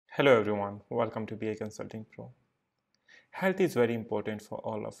Hello everyone, welcome to BI Consulting Pro. Health is very important for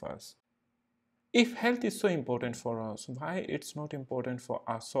all of us. If health is so important for us, why it's not important for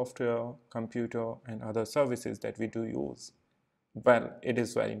our software, computer and other services that we do use? Well, it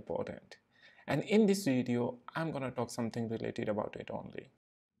is very important. And in this video, I'm going to talk something related about it only.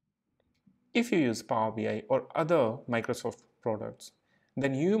 If you use Power BI or other Microsoft products,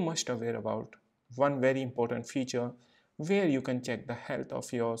 then you must aware about one very important feature where you can check the health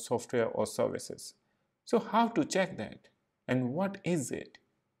of your software or services. So how to check that and what is it?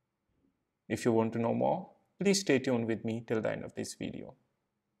 If you want to know more, please stay tuned with me till the end of this video.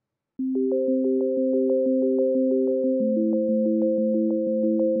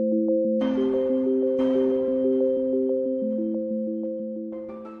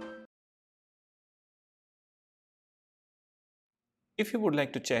 If you would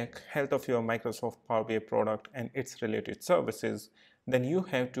like to check health of your Microsoft Power BI product and its related services, then you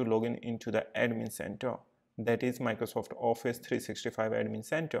have to log in into the admin center, that is Microsoft Office 365 admin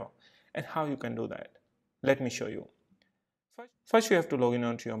center. And how you can do that? Let me show you. First you have to log in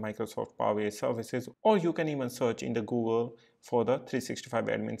onto your Microsoft Power BI services, or you can even search in the Google for the 365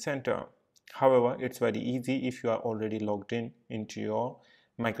 admin center. However, it's very easy if you are already logged in into your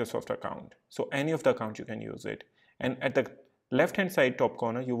Microsoft account. So any of the account you can use it. And at the left hand side top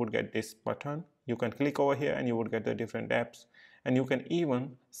corner you would get this button. You can click over here and you would get the different apps, and you can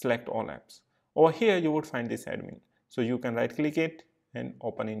even select all apps. Over here you would find this admin, so you can right click it and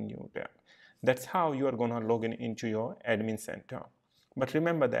open a new tab. That's how you are going to log in into your admin center. But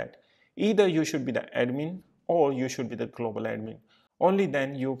remember that either you should be the admin or you should be the global admin. Only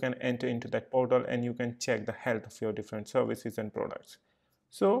then you can enter into that portal and you can check the health of your different services and products.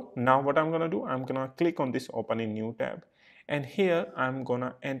 So now what I'm going to do, I'm going to click on this open a new tab, and here I'm going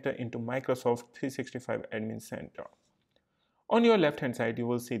to enter into Microsoft 365 admin center. On your left hand side you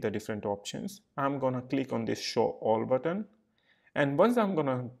will see the different options. I'm going to click on this show all button, and once I'm going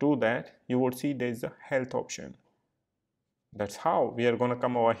to do that, you would see there is a health option. That's how we are going to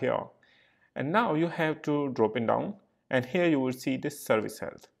come over here, and now you have to drop it down, and here you will see this service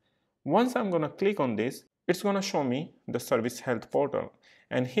health. Once I'm going to click on this, it's going to show me the service health portal,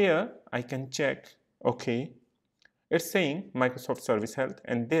 and here I can check. Okay, it's saying Microsoft Service Health,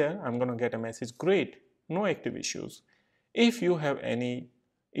 and there I'm going to get a message, great, no active issues. If you have any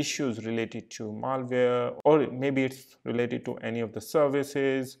issues related to malware, or maybe it's related to any of the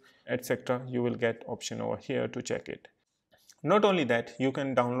services, etc., you will get option over here to check it. Not only that, you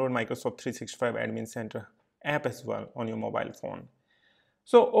can download Microsoft 365 Admin Center app as well on your mobile phone.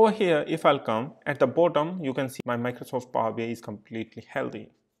 So over here, if I'll come at the bottom, you can see my Microsoft Power BI is completely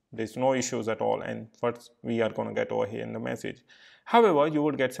healthy. There's no issues at all, and what we are going to get over here in the message. However, you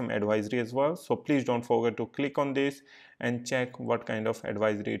would get some advisory as well, so please don't forget to click on this and check what kind of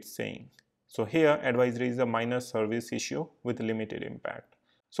advisory it's saying. So here advisory is a minor service issue with limited impact.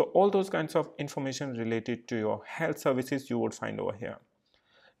 So all those kinds of information related to your health services you would find over here.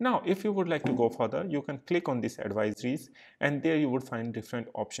 Now if you would like to go further, you can click on these advisories, and there you would find different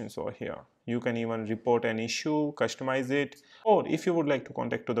options over here. You can even report an issue, customize it, or if you would like to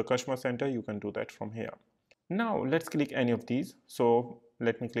contact to the customer center, you can do that from here. Now let's click any of these. So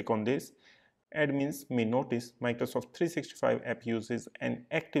let me click on this. Admins may notice Microsoft 365 app uses and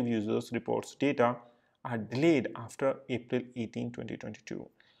active users reports data are delayed after April 18, 2022.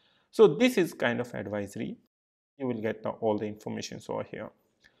 So this is kind of advisory. You will get all the information over here.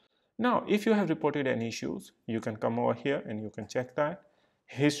 Now, if you have reported any issues, you can come over here and you can check that.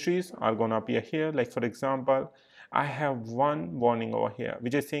 Histories are going to appear here. Like for example, I have one warning over here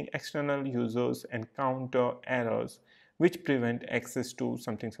which is saying external users encounter errors which prevent access to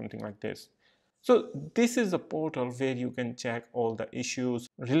something like this. So this is a portal where you can check all the issues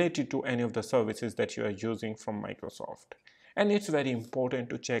related to any of the services that you are using from Microsoft. And it's very important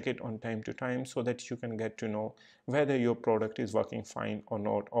to check it on time to time so that you can get to know whether your product is working fine or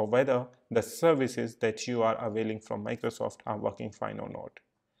not, or whether the services that you are availing from Microsoft are working fine or not.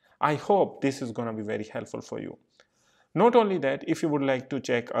 I hope this is going to be very helpful for you. Not only that, if you would like to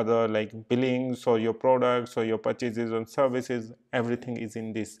check other like billings or your products or your purchases and services, everything is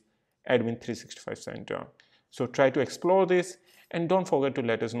in this Admin 365 Center. So try to explore this, and don't forget to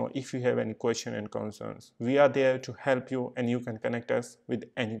let us know if you have any question and concerns. We are there to help you, and you can connect us with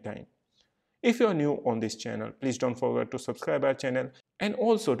any time. If you are new on this channel, please don't forget to subscribe our channel, and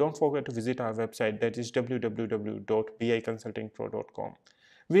also don't forget to visit our website, that is www.biconsultingpro.com,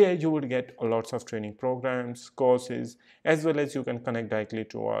 where you would get lots of training programs, courses, as well as you can connect directly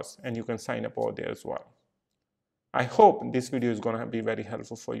to us and you can sign up over there as well. I hope this video is going to be very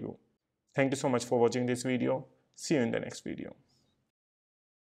helpful for you. Thank you so much for watching this video. See you in the next video.